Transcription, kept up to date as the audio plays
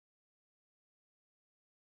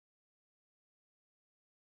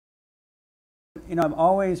You know, I've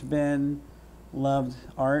always loved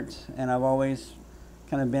art, and I've always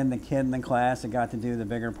kind of been the kid in the class that got to do the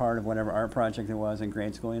bigger part of whatever art project it was in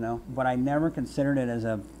grade school, you know. But I never considered it as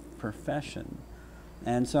a profession.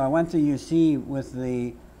 And so I went to UC with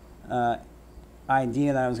the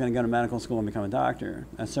idea that I was going to go to medical school and become a doctor.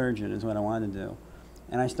 A surgeon is what I wanted to do.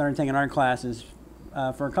 And I started taking art classes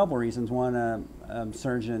for a couple reasons. One, a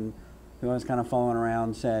surgeon who I was kind of following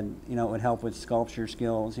around said, you know, it would help with sculpture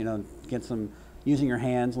skills, you know, get some, using your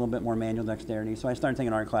hands, a little bit more manual dexterity. So I started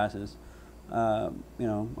taking art classes, you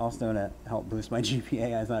know, also to help boost my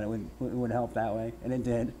GPA. I thought it would help that way, and it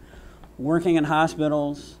did. Working in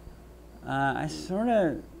hospitals, I sort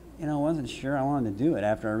of, you know, wasn't sure I wanted to do it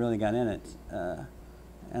after I really got in it.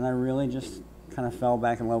 And I really just kind of fell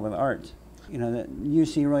back in love with art. You know, that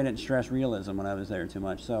UC really didn't stress realism when I was there too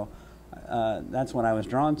much, so that's what I was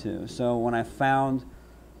drawn to. So when I found,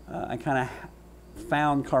 I kind of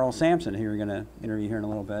found Carl Sampson, who we're going to interview here in a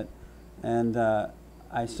little bit, and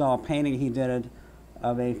I saw a painting he did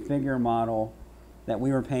of a figure model that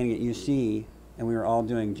we were painting at UC, and we were all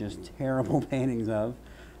doing just terrible paintings of,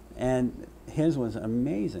 and his was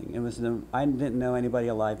amazing. It was I didn't know anybody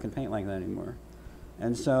alive could paint like that anymore.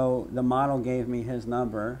 And so the model gave me his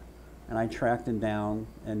number, and I tracked him down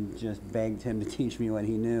and just begged him to teach me what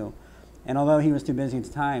he knew. And although he was too busy at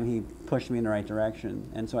the time, he pushed me in the right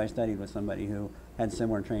direction. And so I studied with somebody who had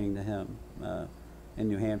similar training to him in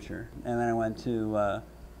New Hampshire. And then I went to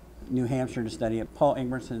New Hampshire to study at Paul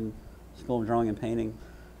Ingbertson School of Drawing and Painting.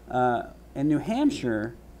 In New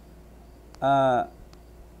Hampshire, it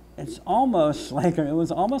was almost like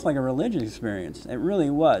a religious experience. It really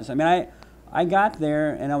was. I mean, I got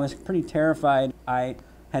there and I was pretty terrified. I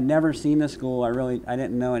had never seen the school. I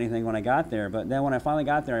didn't know anything when I got there. But then when I finally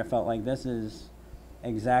got there, I felt like this is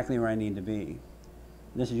exactly where I need to be.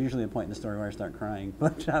 This is usually a point in the story where I start crying,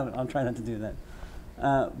 but I'll try not to do that.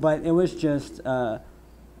 But it was just the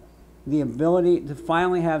ability to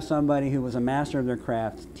finally have somebody who was a master of their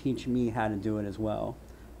craft teach me how to do it as well,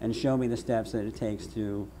 and show me the steps that it takes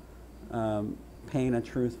to paint a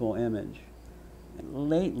truthful image.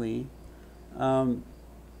 Lately,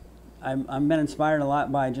 I've been inspired a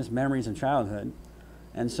lot by just memories of childhood.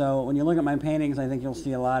 And so when you look at my paintings, I think you'll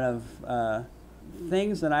see a lot of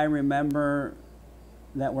things that I remember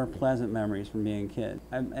that were pleasant memories from being a kid.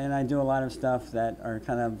 And I do a lot of stuff that are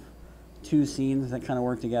kind of two scenes that kind of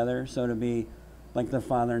work together, so to be like the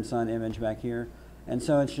father and son image back here. And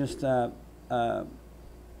so it's just, you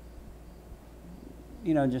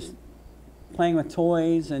know, just playing with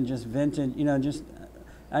toys and just vintage, you know, just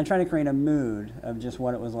I try to create a mood of just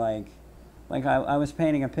what it was like. Like I was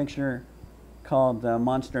painting a picture called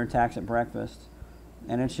Monster Attacks at Breakfast,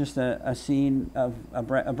 and it's just a scene of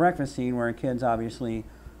a breakfast scene where a kid's obviously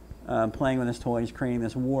playing with his toys, creating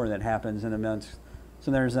this war that happens in the midst.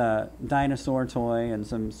 So there's a dinosaur toy and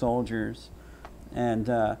some soldiers, and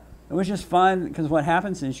it was just fun because what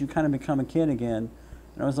happens is you kind of become a kid again.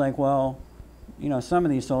 And I was like, well, you know, some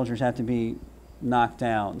of these soldiers have to be knocked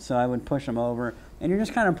down, so I would push them over, and you're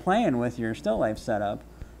just kind of playing with your still life setup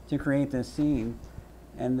to create this scene.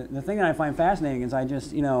 And the thing that I find fascinating is I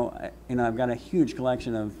just, I've got a huge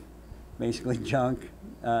collection of basically junk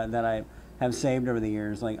that I have saved over the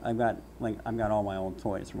years. I've got all my old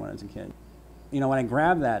toys from when I was a kid. You know, when I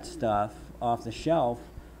grab that stuff off the shelf,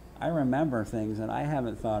 I remember things that I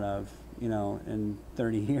haven't thought of, you know, in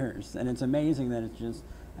 30 years. And it's amazing that it's just,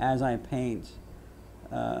 as I paint,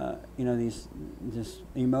 you know, these just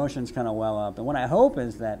emotions kind of well up. And what I hope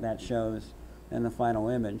is that that shows in the final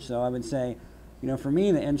image. So I would say, you know, for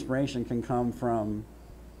me, the inspiration can come from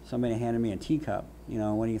somebody handing me a teacup. You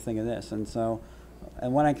know, what do you think of this? And so,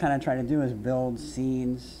 and what I kind of try to do is build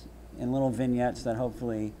scenes in little vignettes that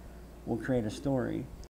hopefully will create a story.